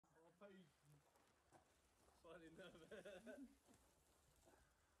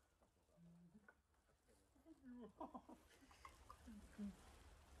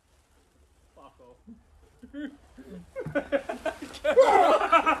Fuck off.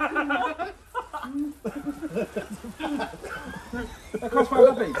 That cost my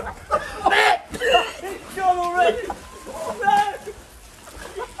puppy. It's gone already. No.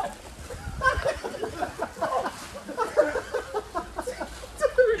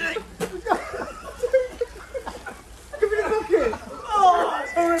 Give me the bucket. Oh,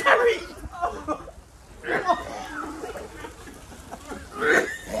 Terry.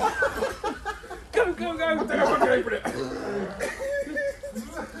 Go, go, go. Take a bucket, open it.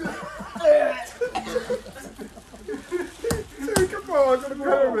 Come on, I'm gonna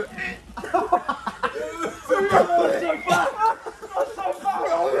go over it. So bad. I'm so bad.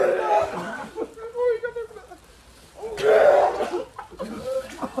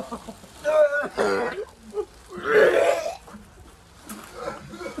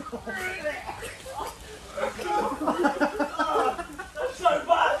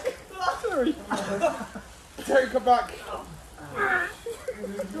 That's so bad. Terry, come back.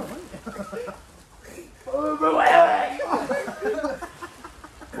 Oh,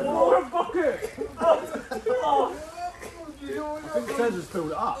 a bucket. I think Ted has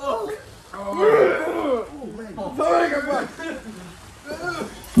filled it up. Terry, come back.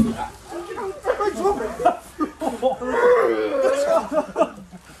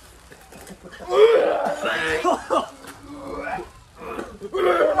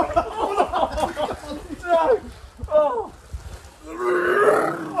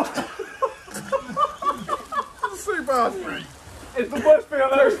 So bad. It's the worst thing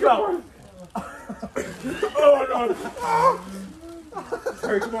I've ever smelled. Oh my god.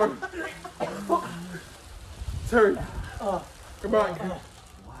 Terry, come on. Terry, come back.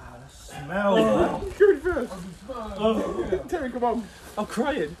 Wow, that smells. Go in first. Terry, come on. I'm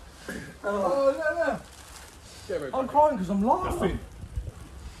crying. Oh, no. I'm crying because I'm laughing.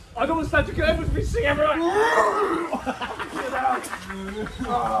 I don't understand. You can ever be singing everyone.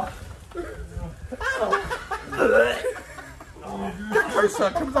 Get closer,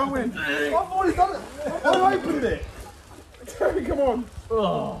 come down in. I've already done it. I opened it. Terry, come on.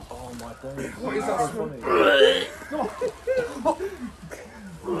 Oh my days. What is that smell?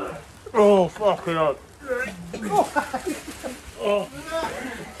 Oh, fucking hell. Oh.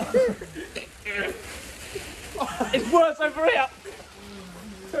 It's worse over here.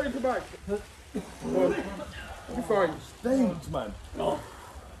 Terry, come back. Come on. You're fine. Stinks, man.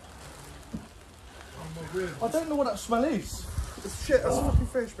 I don't know what that smell is. It's shit, that's fucking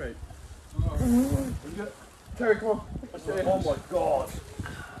fish, mate. Terry, come on. Oh my god.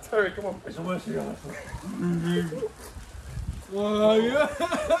 Terry, come on. It's the worst thing I've ever Oh, yeah.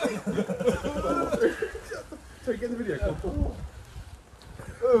 Terry, get in the video. Come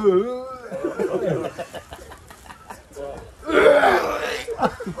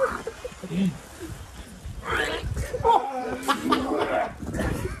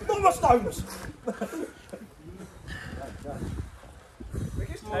Not my stones! Look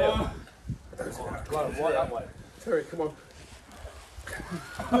his tail. Right that way. Terry, come on.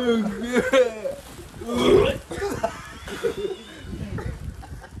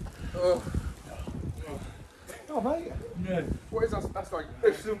 Oh, mate. Yeah. What is that? That's like.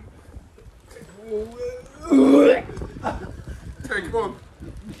 Terry, come on.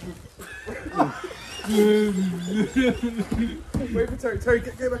 Wait for Terry. Terry,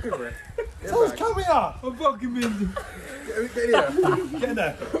 get back over it. Terry's come here! I'm fucking busy. Get in here. Get in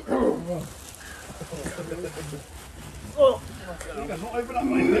there. Oh. Not open up,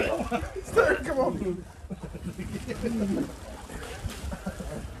 mate. Terry, come on.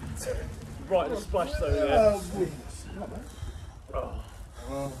 Right, the splash zone there.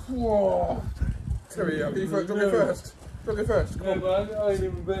 Whoa. Terry, you first. Don't go first. Don't go first. Come on. Man, I ain't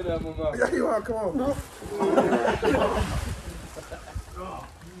even been out my mouth. Yeah, you are. Come on.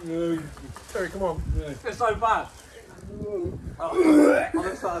 Terry, come on. It's so bad. Oh,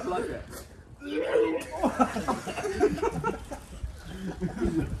 I'm starting to like it.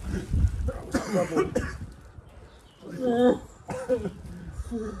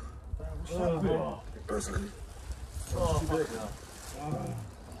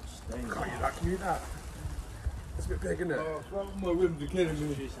 Can't you that? Can you eat that? It's a bit big, isn't it? My ribs are killing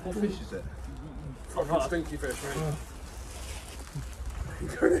me. What fish is it? Fucking stinky fish, man.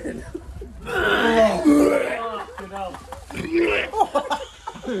 Go in. Fucking hell.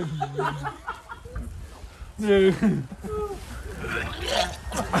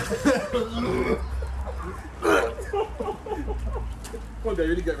 One day,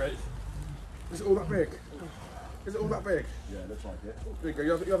 really get ready. Is it all that big? Is it all that big? Yeah, looks like it. There you go,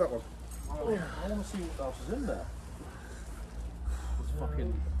 you have that one. Oh, I want to see what else is in there.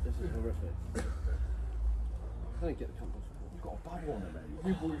 This is horrific. I didn't get the compass. You've got a bubble on it, mate.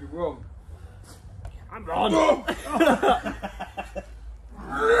 You boys are wrong. I'm on! Oh,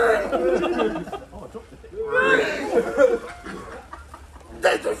 I dropped it.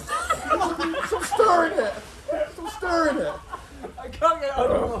 Stop stirring it! Stop stirring it! I can't get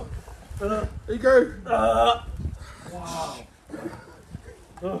out. There you go. Wow.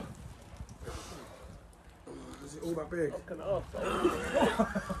 Is it all that big? I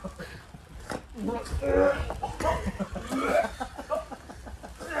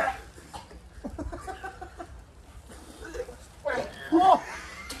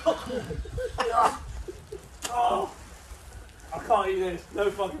can't eat this. No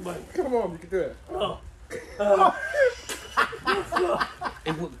fucking way. Come on, you can do it.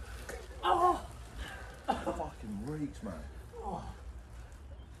 It would. Fucking reeks, man. Oh,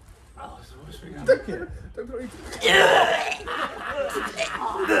 it's the worst thing ever. Take it. Don't put it.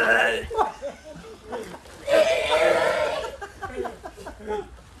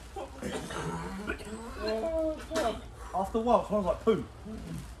 After a while, it smells like poo.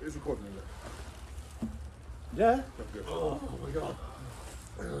 It's recording, isn't it? Yeah? Oh my god.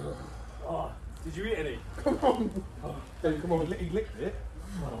 Oh, did you eat any? Come on. Terry, come on. He licked it.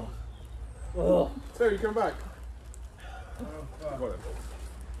 Terry, come back. Go on then.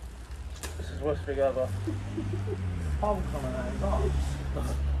 This is the worst thing ever. Pole coming out his arms.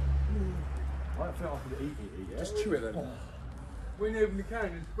 I don't think I could eat it yet. Just chew it then. When you open the can,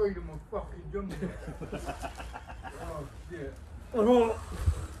 it's sprayed on my fucking jumper. Oh shit. Oh,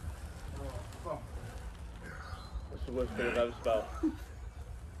 Fuck. That's the worst thing I've ever smelled.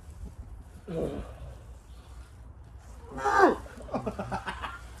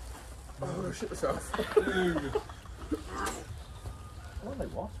 I'm gonna shit myself. What are they,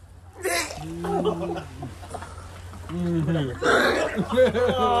 what?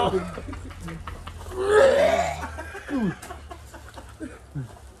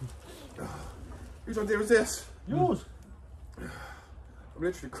 Whose idea was this? Yours. I'm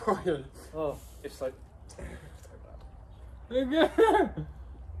literally crying. Oh, it's like.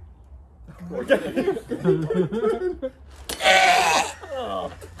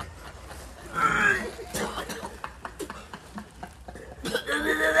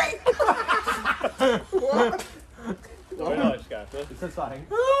 What? Very nice, Gaff. It said something.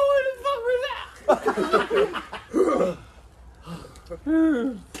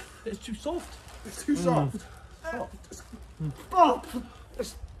 It's too soft. It's too soft.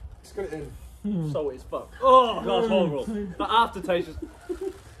 Just get it in. Salty as fuck. Oh, that's horrible. The aftertaste is.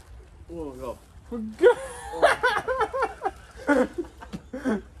 Oh god.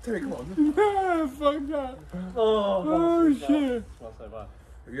 Terry, come on. Fuck that. Oh, shit. It smells so bad.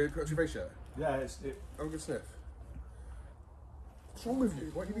 Have you got your face yet? Yeah, it's. Have a good sniff. What's wrong with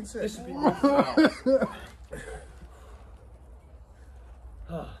you? Why do you mean sick? This would be.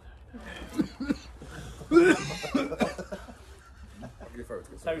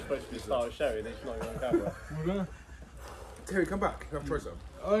 Terry's supposed to be the star of the show and he's not even on camera. Terry, come back. Have a try some.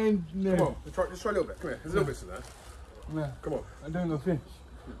 I ain't. Come on, just try a little bit. Come here. There's a little bit in there. No, Come on. I don't know fish.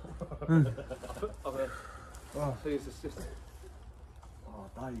 Okay. Oh, see, it's just. Oh,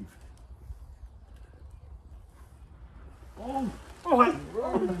 Dave. Oh,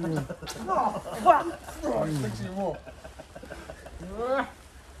 Thanks even more.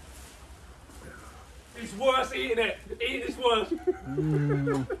 it's worse eating it. Eating is worse.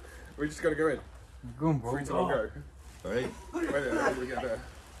 We're just going to go in. Go on, bro. 3, 2, 1, go. Ready? Wait there, we get there.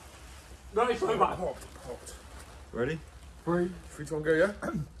 No, it's so bad. Hot. Ready? 3, 3, 2, 1, go, yeah?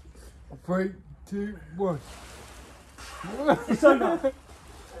 3, 2, 1. It's so bad.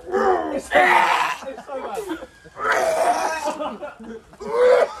 It's so bad. It's so bad.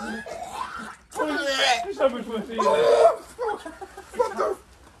 It's so much worse eating it. What the?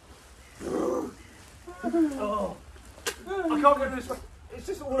 Oh. I can't get this way. It's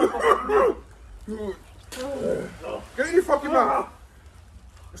just all over. Get it in your fucking mouth.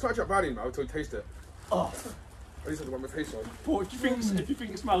 It's not bad in mouth until you taste it. Oh. At least I have my face on. Paul, if you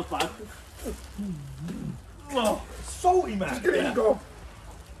think it smells bad. Oh, salty, man. Just get it in your gob.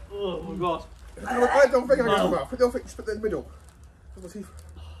 Oh my god. I don't think I can get it out. Put the other thing, just put it in the middle. Put my teeth.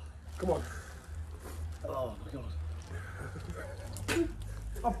 Come on. Oh my god.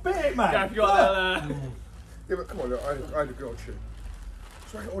 I bit it, man. Gav, you got that Yeah, but come on, look, I had a good old chew.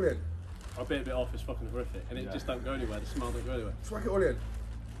 Smack it all in. I bit a bit off, it's fucking horrific. And it just don't go anywhere, the smell don't go anywhere. Smack it all in.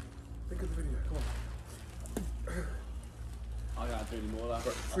 Think of the video, come on. I can't do any more of that.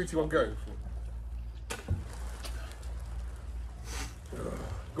 Right, 3, 2, 1, go.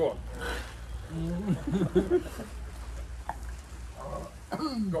 Go on.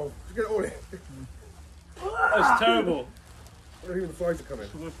 Go on. Just get it all in. That's terrible. Not even the flies are coming.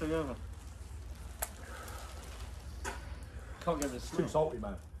 It's the worst thing ever. Can't get this. It's too salty,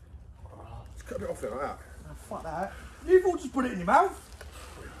 man. Just cut a bit off there like that. Oh, fuck that. You've all just put it in your mouth.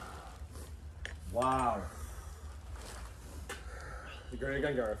 Wow. You going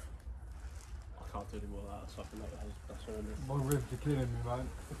again, Gareth? I can't do any more of that. That's fucking that's horrendous. My ribs are killing me, mate.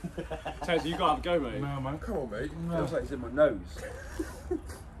 Tez, you gotta have a go, mate. No, mate. Come on, mate. No. Feels like it's in my nose.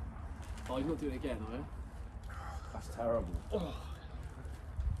 Oh, you're not doing it again, are you? That's terrible.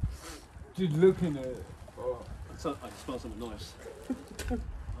 Just looking at it. Oh. I can smell something nice.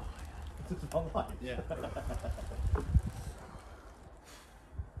 It's not like. Yeah.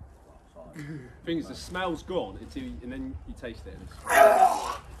 Thing is, the smell's gone until you, and then you taste it. And it's...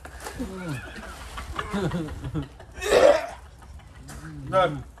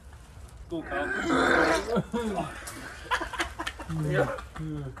 No. Go on, Carl.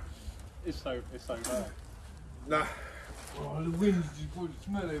 It's so bad. Nah. Oh, the wind's just put the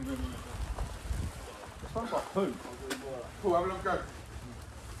smell everywhere. It smells like poop. Cool, have a look, go.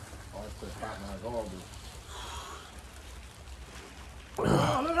 Oh, it's so fat, man. It's horrible. Oh,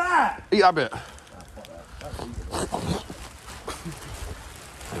 look at that! Eat that bit. Ah, fuck that. That's easy.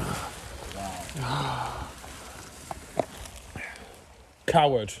 Wow.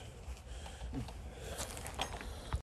 Coward.